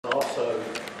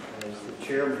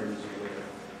chairman is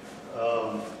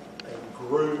aware, a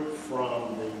group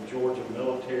from the Georgia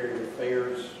Military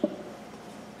Affairs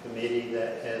Committee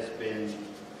that has been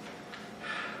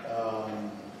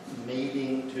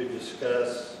meeting to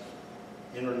discuss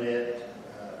internet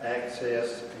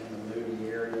access in the Moody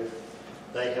area.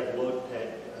 They have looked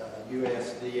at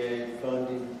USDA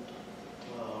funding.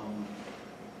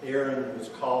 Aaron was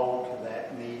called to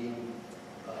that meeting.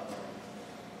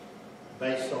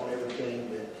 Based on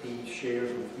everything that he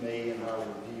shared with me in our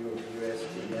review of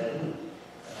USDA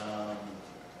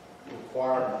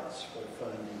requirements for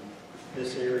funding,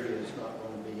 this area is not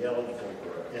going to be eligible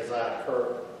as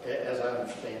I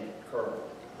understand it currently.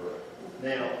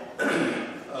 Now,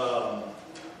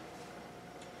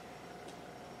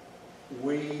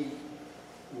 we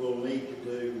will need to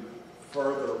do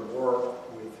further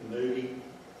work with Moody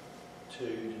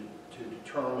to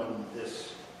determine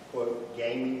this, quote,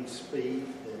 gaming speed,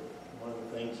 that one of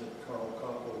the things that Colonel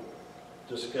Kunkel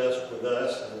discussed with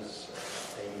us is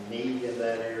a need in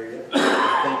that area. I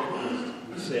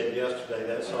think we said yesterday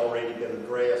that's already been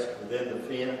addressed within the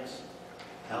fence,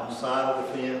 outside of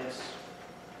the fence.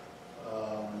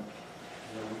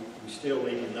 We still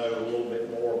need to know a little bit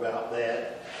more about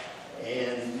that.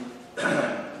 And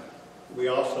we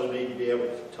also need to be able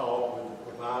to talk with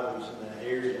the providers in that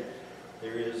area.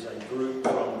 There is a group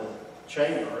from the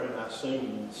chamber, and I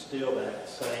assume it's still that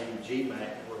same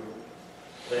GMAC group,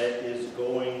 that is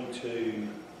going to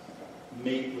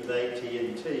meet with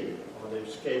AT&T, or they're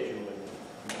scheduling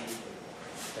to meet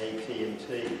with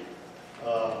AT&T.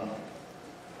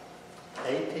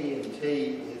 AT&T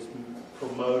is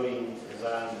promoting, as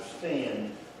I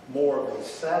understand, more of a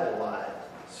satellite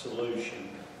solution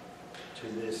to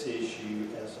this issue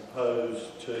as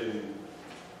opposed to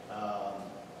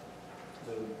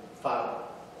the fiber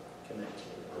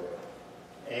connectivity.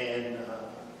 And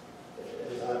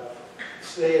as I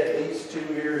said, these two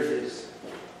areas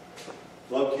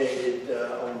located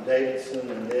on Davidson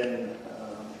and then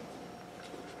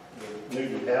the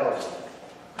Moody housing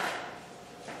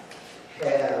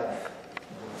have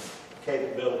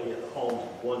capability at the homes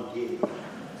of 1 gig.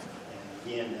 And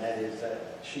again, that is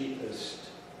that cheapest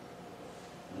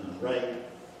rate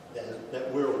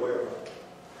that we're aware of.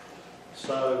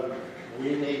 So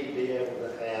we need to be able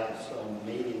to have some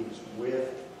meetings with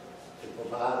the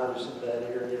providers in that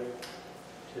area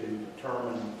to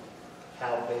determine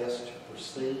how best to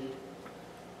proceed.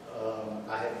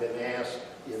 I have been asked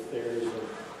if there is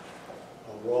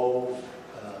a role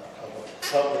of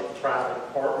a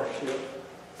public-private partnership.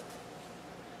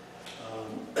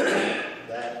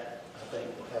 That, I think,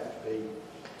 will have to be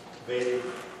vetted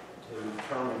to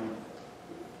determine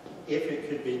if it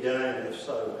could be done, and if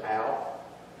so, how.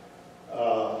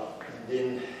 And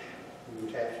then we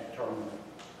would have to determine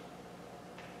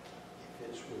if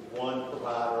it's with one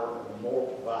provider or more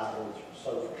providers or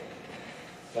so forth.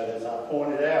 But as I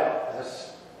pointed out,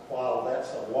 while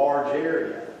that's a large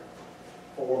area,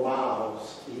 4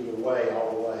 miles either way,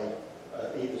 all the way,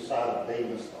 either side of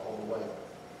Bemis all the way,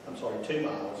 2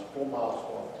 miles, 4 miles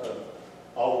for total,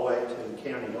 all the way to the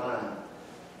county line.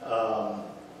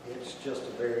 It's just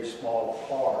a very small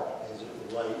part as it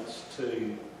relates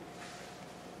to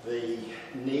the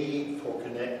need for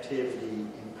connectivity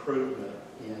improvement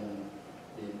in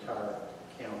the entire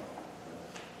county.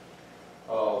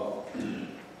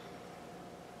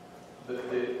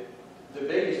 The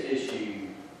biggest issue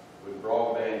with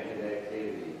broadband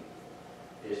connectivity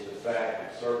is the fact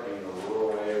that certainly in the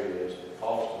rural areas, the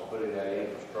cost of putting that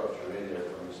infrastructure in there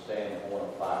from the standpoint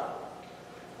of fiber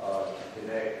to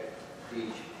connect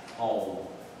each home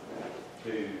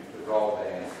to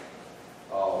broadband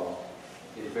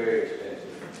is very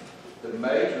expensive. The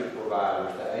major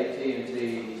providers, the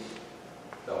AT&Ts,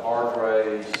 the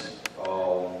Hargraves,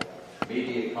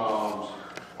 Mediacoms,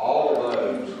 all of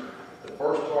those, the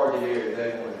first target area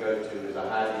they want to go to is a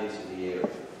high-density area.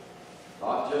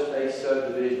 Not just a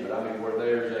subdivision, but I mean where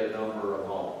there's a number of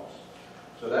homes.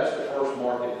 So that's the first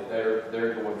market that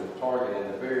they're going to target.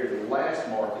 And the very last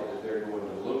market that they're going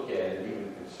to look at and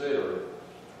even consider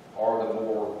are the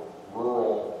more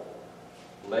rural,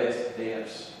 less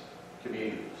dense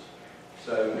communities.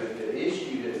 So the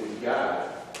issue that we've got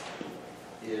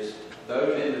is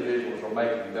those individuals are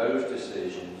making those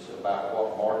decisions about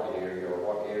what market area or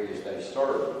what areas they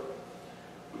serve.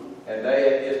 And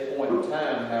they, at this point in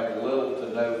time, have little to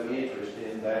no interest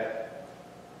in that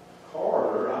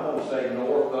corridor. I'm going to say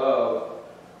north of,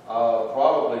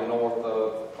 probably north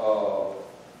of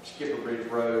Skipper Bridge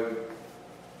Road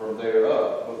from there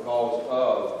up because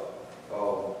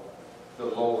of the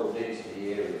lower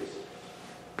density areas.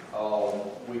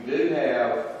 We do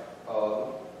have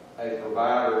a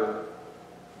provider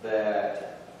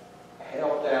that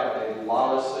helped out a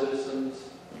lot of citizens,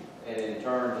 and in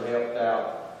turn helped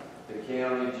out the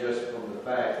county just from the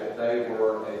fact that they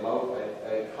were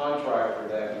a contractor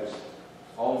that was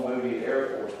on Moody Air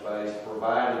Force Base,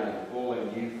 providing and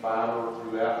pulling new fiber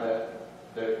throughout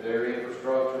their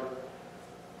infrastructure.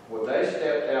 Well, they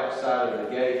stepped outside of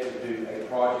the gate to do a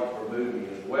project for Moody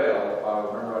as well. If I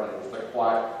remember right, it was the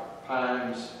White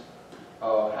Pines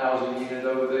housing unit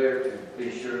over there, to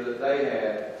be sure that they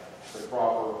had the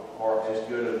proper or as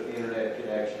good an internet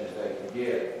connection as they could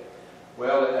get.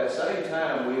 Well, at that same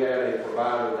time, we had a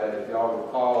provider that, if y'all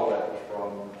recall, that was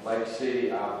from Lake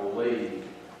City, I believe,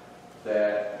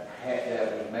 that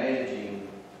was managing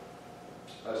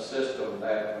a system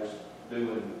that was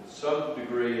doing some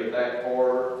degree of that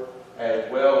corridor,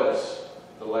 as well as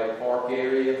the Lake Park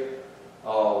area.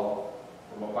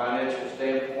 From a financial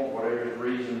standpoint, whatever his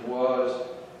reason was,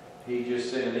 he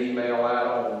just sent an email out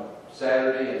on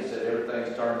Saturday and said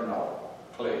everything's turning on.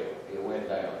 Click. It went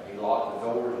down. He locked the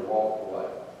doors and walked away.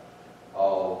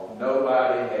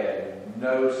 Nobody had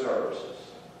no services.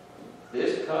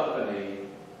 This company,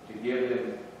 to give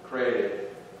them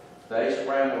credit, they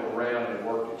scrambled around and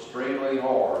worked extremely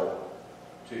hard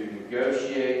to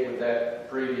negotiate with that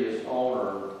previous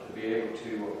owner to be able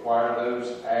to acquire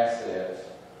those assets.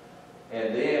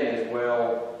 And then as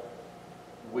well,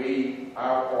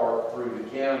 our part through the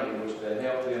county was to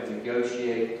help them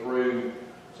negotiate through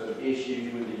some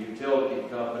issues with the utility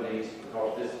companies,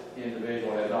 because this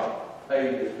individual had not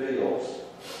paid his bills,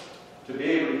 to be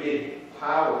able to get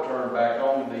power turned back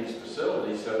on these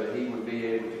facilities so that he would be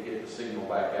able to get the signal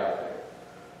back out there.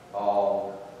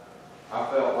 I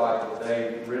felt like that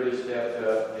they really stepped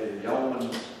up, did a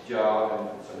yeoman's job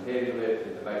and some heavy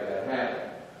lifting to make that happen.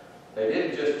 They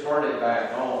didn't just turn it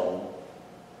back on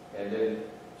and then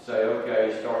say,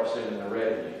 okay, start sending the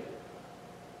revenue.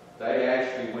 They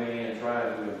actually went in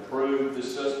trying to improve the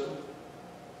system,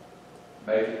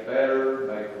 make it better,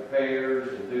 make repairs,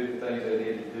 and do the things they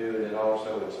needed to do, and then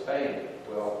also expand it.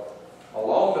 Well,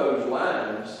 along those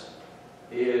lines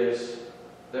is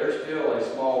they're still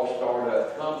a small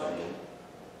startup company,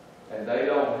 and they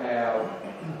don't have,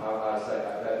 I say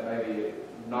that maybe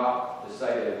not to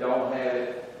say they don't have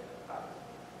it.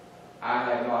 I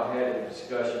have not had the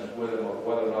discussions with them of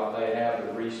whether or not they have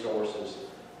the resources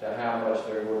to how much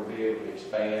they're going to be able to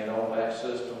expand on that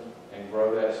system and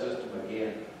grow that system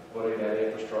again, putting that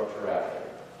infrastructure out there.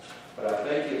 But I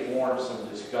think it warrants some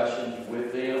discussions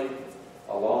with them,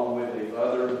 along with the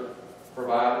other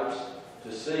providers,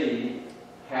 to see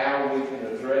how we can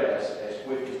address as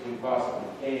quick as we possibly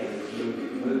can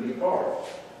these moving parts.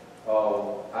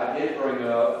 I did bring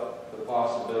up the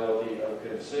possibility of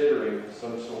considering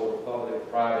some sort of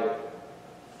public-private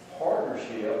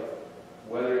partnership,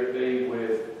 whether it be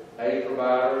with a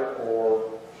provider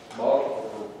or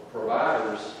multiple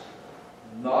providers,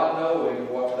 not knowing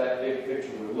what that big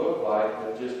picture would look like,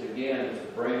 but just again to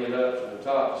bring it up to the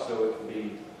top so it can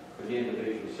begin to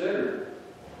be considered.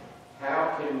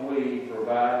 How can we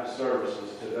provide the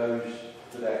services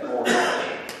to that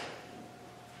corridor?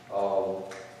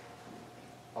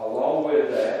 Along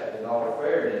with that, in all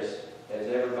fairness, as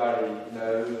everybody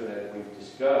knows and as we've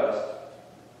discussed,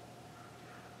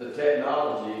 the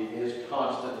technology is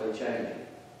constantly changing.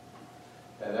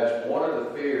 And that's one of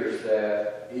the fears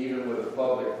that even with a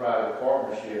public-private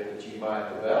partnership that you might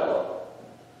develop,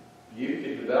 you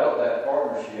could develop that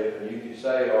partnership and you could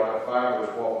say, all right, fiber is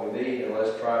what we need and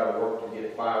let's try to work to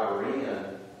get fiber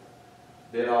in.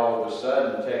 Then all of a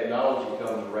sudden technology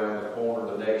comes around the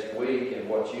corner the next week and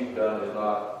what you've done is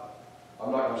not,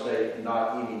 I'm not going to say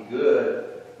not any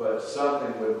good, but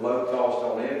something with low cost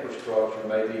on infrastructure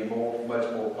may be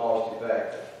much more cost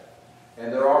effective.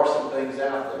 And there are some things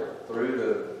out there.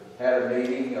 Had a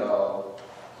meeting in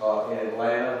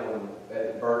Atlanta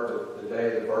at the day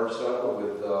of the bird supper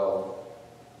with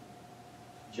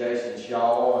Jason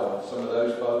Shaw and some of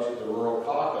those folks at the Rural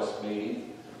Caucus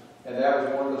meeting. And that was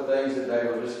one of the things that they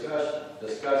were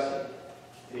discussing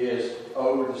is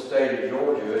over the state of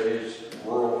Georgia is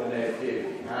rural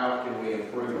connectivity. How can we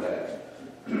improve that?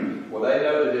 Well, they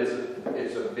know that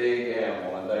it's a big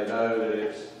animal, and they know that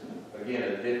it's, again,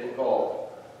 a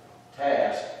difficult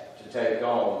task to take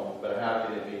on, but how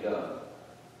can it be done?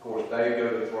 Of course, they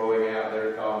go to throwing out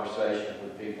their conversation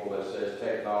with people that says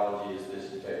technology is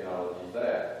this and technology is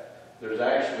that. There's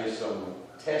actually some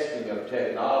testing of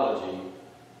technology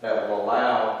that will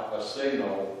allow a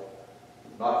signal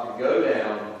not to go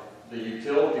down the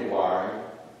utility wiring,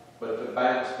 but to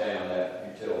bounce down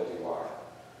that utility wire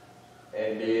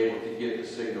and be able to get the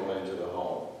signal into the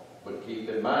home. But keep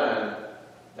in mind,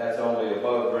 that's only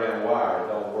above ground wire. It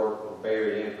don't work with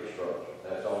buried infrastructure.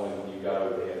 That's only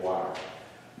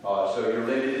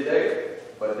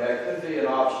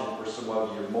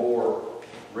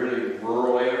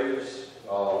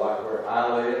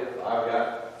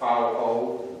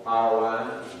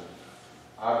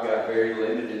very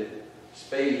limited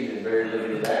speed and very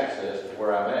limited access to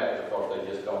where I'm at because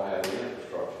they just don't have the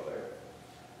infrastructure there.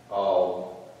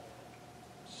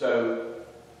 So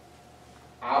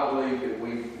I believe that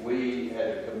we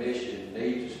as a commission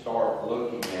need to start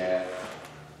looking at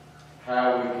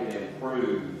how we can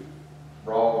improve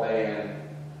broadband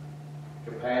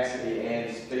capacity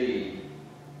and speed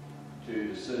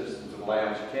to the citizens of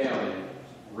Lowndes County,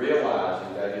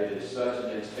 realizing that it is such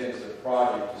an expensive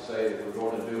project to say that we're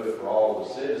going to do it for all the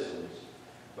citizens.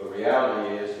 But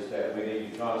reality is that we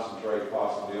need to concentrate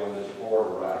possibly on this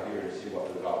corridor right here and see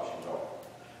what those options are.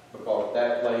 Because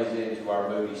that plays into our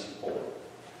Moody support.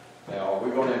 Now, are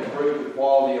we going to improve the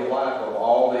quality of life of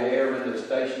all the airmen that's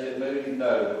stationed at Moody?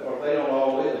 No, because they don't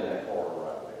all live in that corridor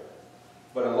right there.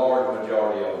 But a large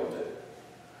majority of them do.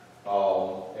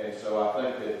 And so I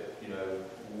think that, you know,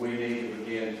 we need to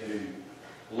begin to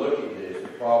look at this. The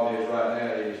problem is right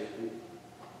now is,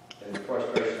 and the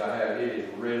frustration I have, it is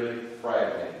really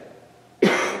fragmented. It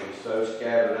is so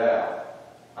scattered out.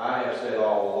 I have said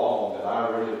all along that I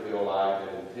really feel like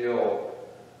that until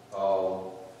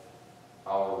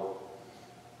our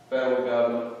federal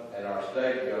government and our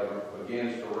state government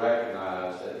begins to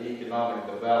recognize that economic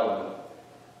development,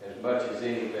 as much as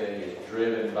anything, is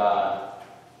driven by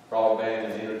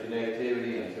broadband and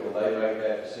interconnectivity, until they make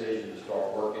that decision to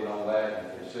start working on that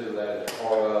and consider that as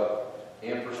part of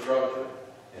infrastructure,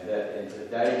 and that in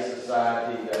today's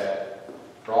society that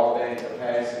broadband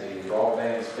capacity and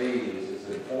broadband speed is as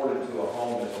important to a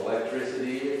home as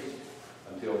electricity is,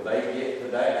 until they get to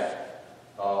that,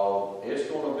 it's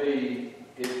going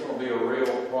to be a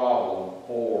real problem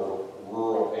for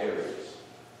rural areas.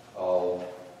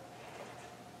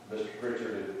 Mr.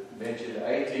 Pritchard had mentioned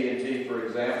AT&T, for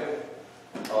example.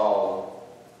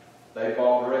 They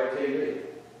bought DirecTV,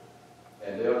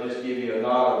 and they'll just give you a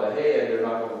nod of the head. They're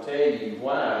not going to tell you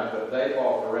why, but they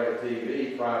bought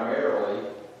DirecTV primarily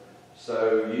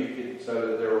so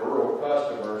that their rural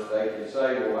customers, they can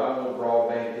say, well, I want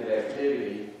broadband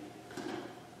connectivity.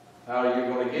 How are you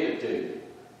going to get it to you?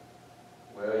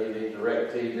 Well, you need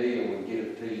DirecTV, and we'll get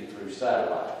it to you through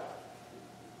satellite.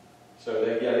 So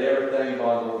they've got everything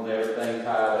bundled and everything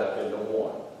tied up into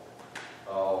one.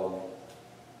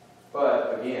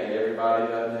 But again, everybody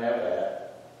doesn't have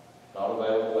that. Not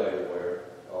available everywhere.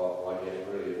 I guess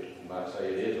really you might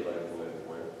say it is available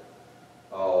everywhere.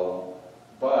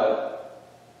 But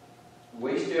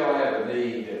we still have a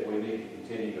need that we need to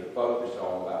continue to focus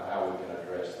on about how we can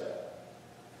address that.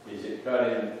 Is it cut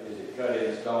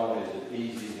in stone? Is it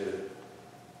easy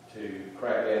to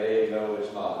crack that egg? No,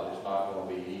 it's not. It's not going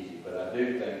to be easy. But I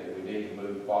do think that we need to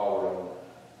move forward on,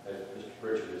 as Mr.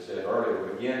 Pritchard had said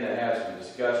earlier, begin to have some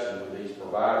discussion with these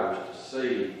providers to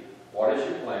see what is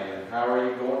your plan, how are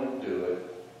you going to do it,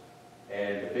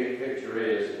 and the big picture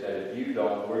is that if you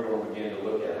don't, we're going to begin to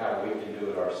look at how we can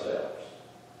do it ourselves.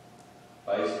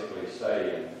 Basically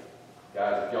saying,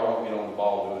 guys, if y'all don't get on the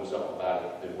ball doing something about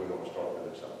it, then we're going to start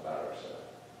doing something about it ourselves.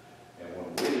 And when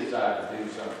we decide to do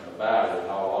something about it, in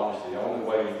all honesty, the only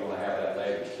way you're going to have that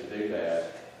leverage to do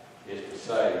that is to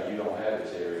say you don't have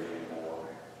this area anymore.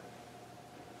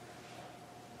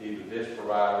 Either this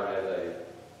provider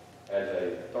as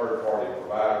a third-party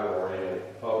provider or in a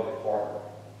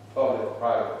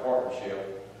public-private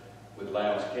partnership with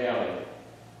Lowndes County,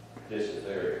 this is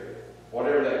their area.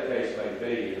 Whatever that case may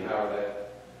be and how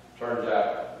that turns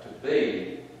out to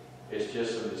be, it's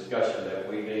just some discussion that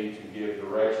we need to give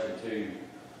direction to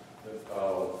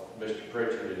Mr.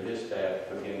 Pritchard and his staff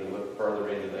to begin to look further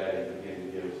into that and begin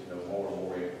to give us more and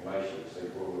more information to see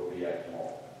where we'll be at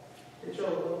tomorrow. Hey,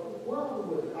 Joe, what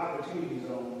were the opportunity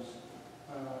zones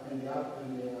and the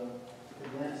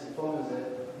grants and funds that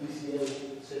DCA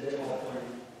said they're offering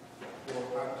for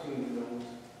opportunity zones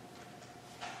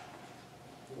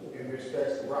in respect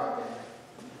to broadband?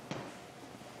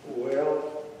 Well,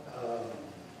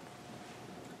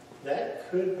 that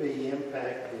could be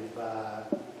impacted by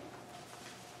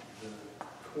the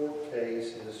court case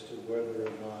as to whether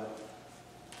or not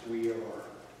we are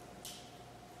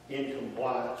in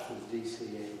compliance with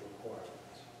DCA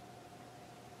requirements,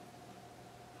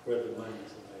 whether the money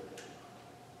is available.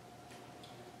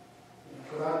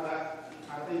 Because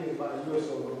I think it's about a year or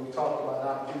so ago we talked about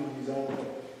opportunity zones.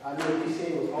 I know DCA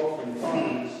was offering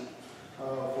funds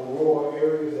for rural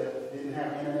areas that didn't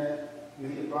have internet,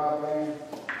 needed broadband,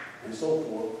 and so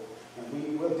forth. And we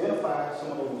identified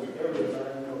some of those areas. I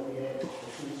don't know if we had to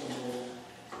shoot some of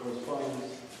those funds.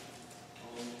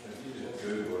 If you just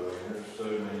Google it, I mean, there's so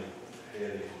many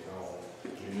headings on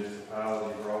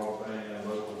municipality broadband,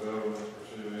 local governments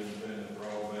pursue independent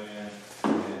broadband,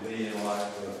 and being like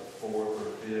the fourth or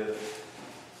fifth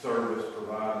service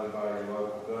provided by your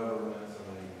local government.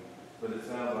 it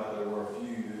sounds like there were a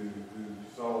few who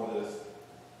saw this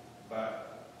back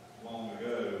long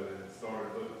ago and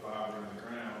started putting fiber in the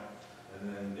ground. And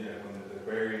then, when they're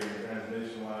burying the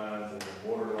transmission lines and the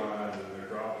water lines and they're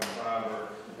dropping fiber,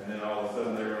 and then all of a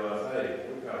sudden they realize, hey,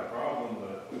 we've got a problem,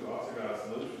 but we've also got a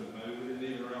solution that maybe we didn't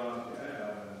even realize we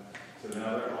had. And so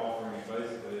now they're offering it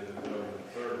basically as a government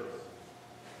service.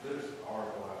 There's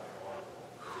article after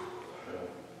article.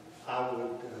 I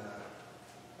would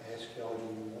ask y'all, do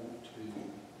you want to,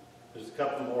 there's a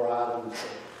couple more items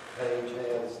that Paige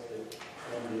has that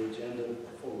on the agenda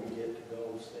before we get to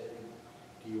goal setting.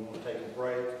 Do you want to take a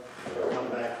break, or come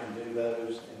back and do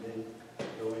those, and then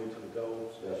go into the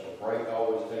goals? Yes, a break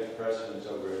always takes precedence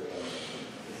over everything.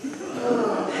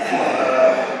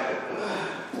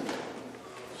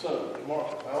 So,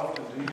 Mark, how often do you